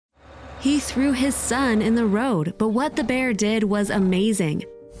He threw his son in the road, but what the bear did was amazing.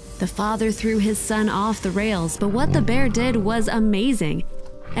 The father threw his son off the rails, but what the bear did was amazing.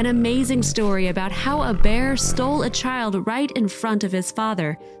 An amazing story about how a bear stole a child right in front of his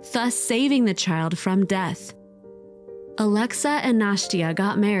father, thus saving the child from death. Alexa and Nastya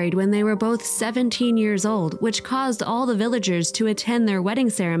got married when they were both 17 years old, which caused all the villagers to attend their wedding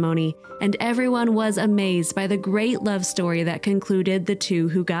ceremony, and everyone was amazed by the great love story that concluded the two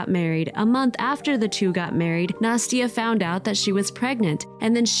who got married. A month after the two got married, Nastya found out that she was pregnant,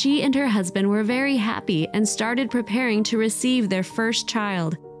 and then she and her husband were very happy and started preparing to receive their first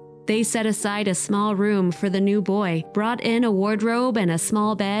child. They set aside a small room for the new boy, brought in a wardrobe and a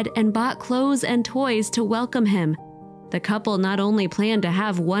small bed, and bought clothes and toys to welcome him. The couple not only planned to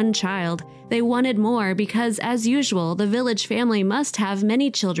have one child, they wanted more because, as usual, the village family must have many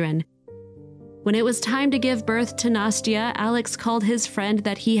children. When it was time to give birth to Nastya, Alex called his friend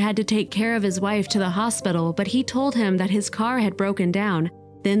that he had to take care of his wife to the hospital, but he told him that his car had broken down.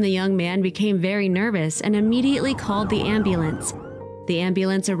 Then the young man became very nervous and immediately called the ambulance. The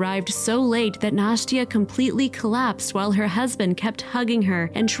ambulance arrived so late that Nastya completely collapsed while her husband kept hugging her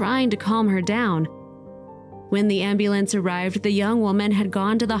and trying to calm her down. When the ambulance arrived, the young woman had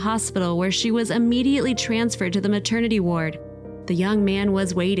gone to the hospital where she was immediately transferred to the maternity ward. The young man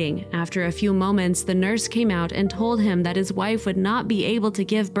was waiting. After a few moments, the nurse came out and told him that his wife would not be able to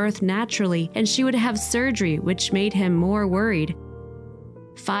give birth naturally and she would have surgery, which made him more worried.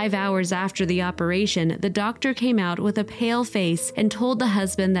 5 hours after the operation, the doctor came out with a pale face and told the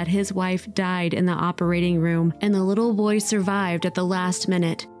husband that his wife died in the operating room and the little boy survived at the last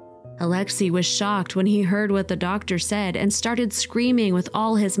minute. Alexei was shocked when he heard what the doctor said and started screaming with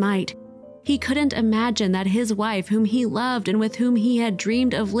all his might. He couldn't imagine that his wife, whom he loved and with whom he had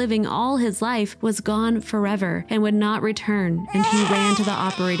dreamed of living all his life, was gone forever and would not return, and he ran to the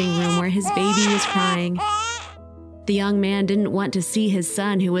operating room where his baby was crying. The young man didn't want to see his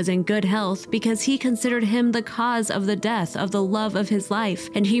son, who was in good health, because he considered him the cause of the death of the love of his life,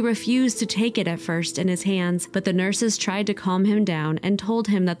 and he refused to take it at first in his hands, but the nurses tried to calm him down and told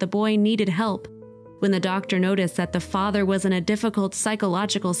him that the boy needed help. When the doctor noticed that the father was in a difficult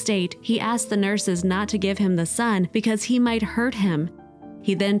psychological state, he asked the nurses not to give him the son because he might hurt him.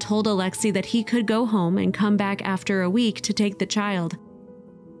 He then told Alexei that he could go home and come back after a week to take the child.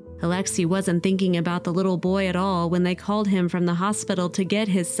 Alexei wasn't thinking about the little boy at all when they called him from the hospital to get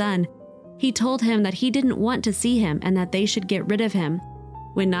his son. He told him that he didn't want to see him and that they should get rid of him.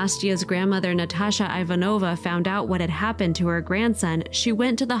 When Nastya's grandmother Natasha Ivanova found out what had happened to her grandson, she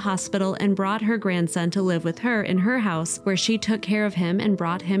went to the hospital and brought her grandson to live with her in her house, where she took care of him and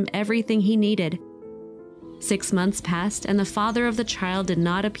brought him everything he needed. 6 months passed and the father of the child did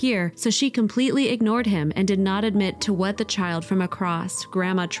not appear, so she completely ignored him and did not admit to what the child from across.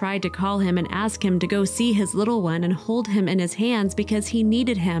 Grandma tried to call him and ask him to go see his little one and hold him in his hands because he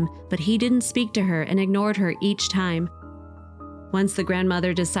needed him, but he didn't speak to her and ignored her each time. Once the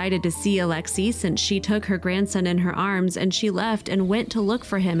grandmother decided to see Alexei, since she took her grandson in her arms, and she left and went to look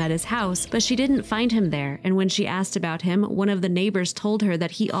for him at his house, but she didn't find him there, and when she asked about him, one of the neighbors told her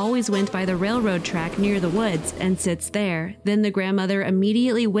that he always went by the railroad track near the woods and sits there. Then the grandmother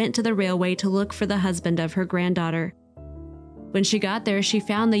immediately went to the railway to look for the husband of her granddaughter. When she got there, she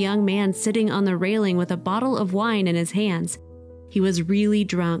found the young man sitting on the railing with a bottle of wine in his hands. He was really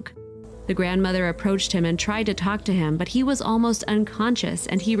drunk. The grandmother approached him and tried to talk to him, but he was almost unconscious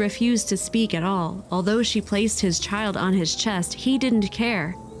and he refused to speak at all. Although she placed his child on his chest, he didn't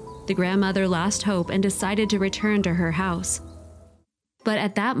care. The grandmother lost hope and decided to return to her house. But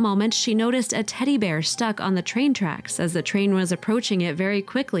at that moment, she noticed a teddy bear stuck on the train tracks as the train was approaching it very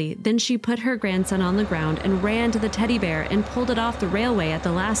quickly. Then she put her grandson on the ground and ran to the teddy bear and pulled it off the railway at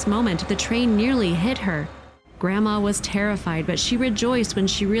the last moment. The train nearly hit her. Grandma was terrified, but she rejoiced when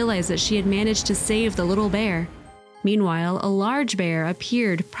she realized that she had managed to save the little bear. Meanwhile, a large bear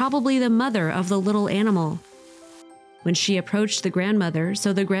appeared, probably the mother of the little animal. When she approached the grandmother,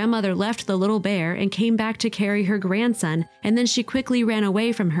 so the grandmother left the little bear and came back to carry her grandson, and then she quickly ran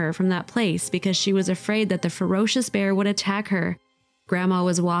away from that place because she was afraid that the ferocious bear would attack her. Grandma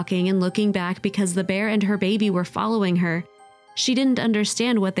was walking and looking back because the bear and her baby were following her. She didn't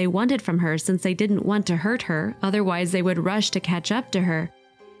understand what they wanted from her since they didn't want to hurt her, otherwise they would rush to catch up to her.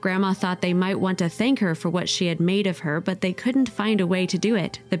 Grandma thought they might want to thank her for what she had made of her, but they couldn't find a way to do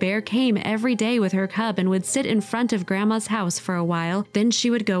it. The bear came every day with her cub and would sit in front of Grandma's house for a while, then she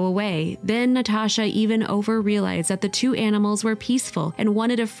would go away. Then Natasha even realized that the two animals were peaceful and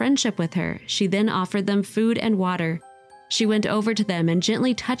wanted a friendship with her. She then offered them food and water. She went over to them and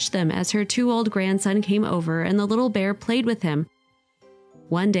gently touched them as her 2-year-old grandson came over and the little bear played with him.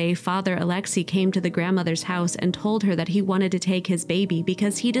 One day, Father Alexei came to the grandmother's house and told her that he wanted to take his baby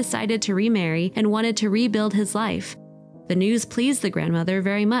because he decided to remarry and wanted to rebuild his life. The news pleased the grandmother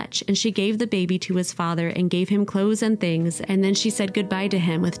very much, and she gave the baby to his father and gave him clothes and things, and then she said goodbye to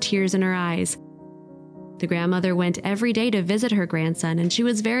him with tears in her eyes. The grandmother went every day to visit her grandson, and she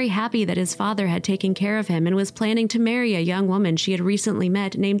was very happy that his father had taken care of him and was planning to marry a young woman she had recently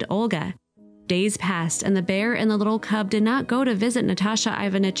met named Olga. Days passed, and the bear and the little cub did not go to visit Natasha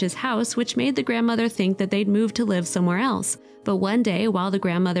Ivanich's house, which made the grandmother think that they'd moved to live somewhere else. But one day, while the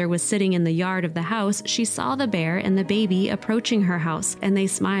grandmother was sitting in the yard of the house, she saw the bear and the baby approaching her house, and they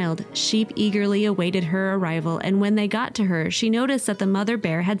smiled. Sheep eagerly awaited her arrival, and when they got to her, she noticed that the mother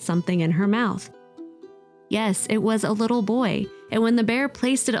bear had something in her mouth. Yes, it was a little boy, and when the bear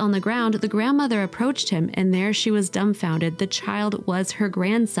placed it on the ground, the grandmother approached him, and there she was dumbfounded. The child was her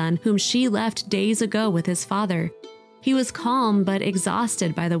grandson, whom she left days ago with his father. He was calm but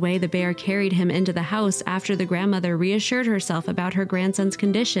exhausted by the way the bear carried him into the house. After the grandmother reassured herself about her grandson's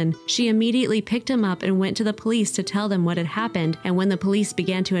condition, she immediately picked him up and went to the police to tell them what had happened, and when the police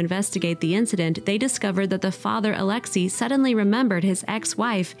began to investigate the incident, they discovered that the father Alexei suddenly remembered his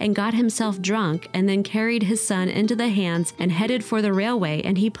ex-wife and got himself drunk and then carried his son into the hands and headed for the railway,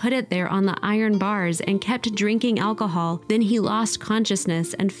 and he put it there on the iron bars and kept drinking alcohol. Then he lost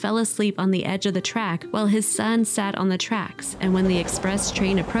consciousness and fell asleep on the edge of the track while his son sat on the tracks, and when the express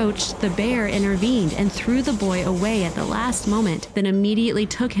train approached, the bear intervened and threw the boy away at the last moment, then immediately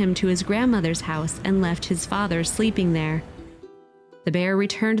took him to his grandmother's house and left his father sleeping there. The bear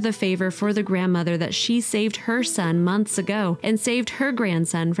returned the favor for the grandmother that she saved her son months ago and saved her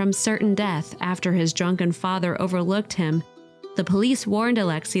grandson from certain death after his drunken father overlooked him. The police warned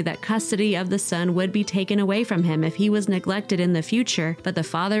Alexei that custody of the son would be taken away from him if he was neglected in the future, but the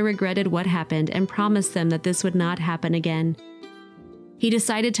father regretted what happened and promised them that this would not happen again. He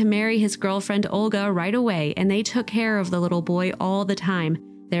decided to marry his girlfriend Olga right away, and they took care of the little boy all the time.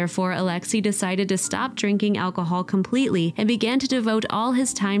 Therefore, Alexei decided to stop drinking alcohol completely and began to devote all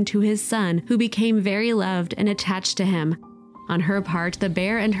his time to his son, who became very loved and attached to him. On her part, the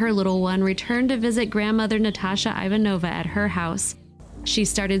bear and her little one returned to visit grandmother Natasha Ivanova at her house. She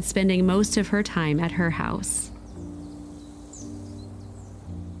started spending most of her time at her house.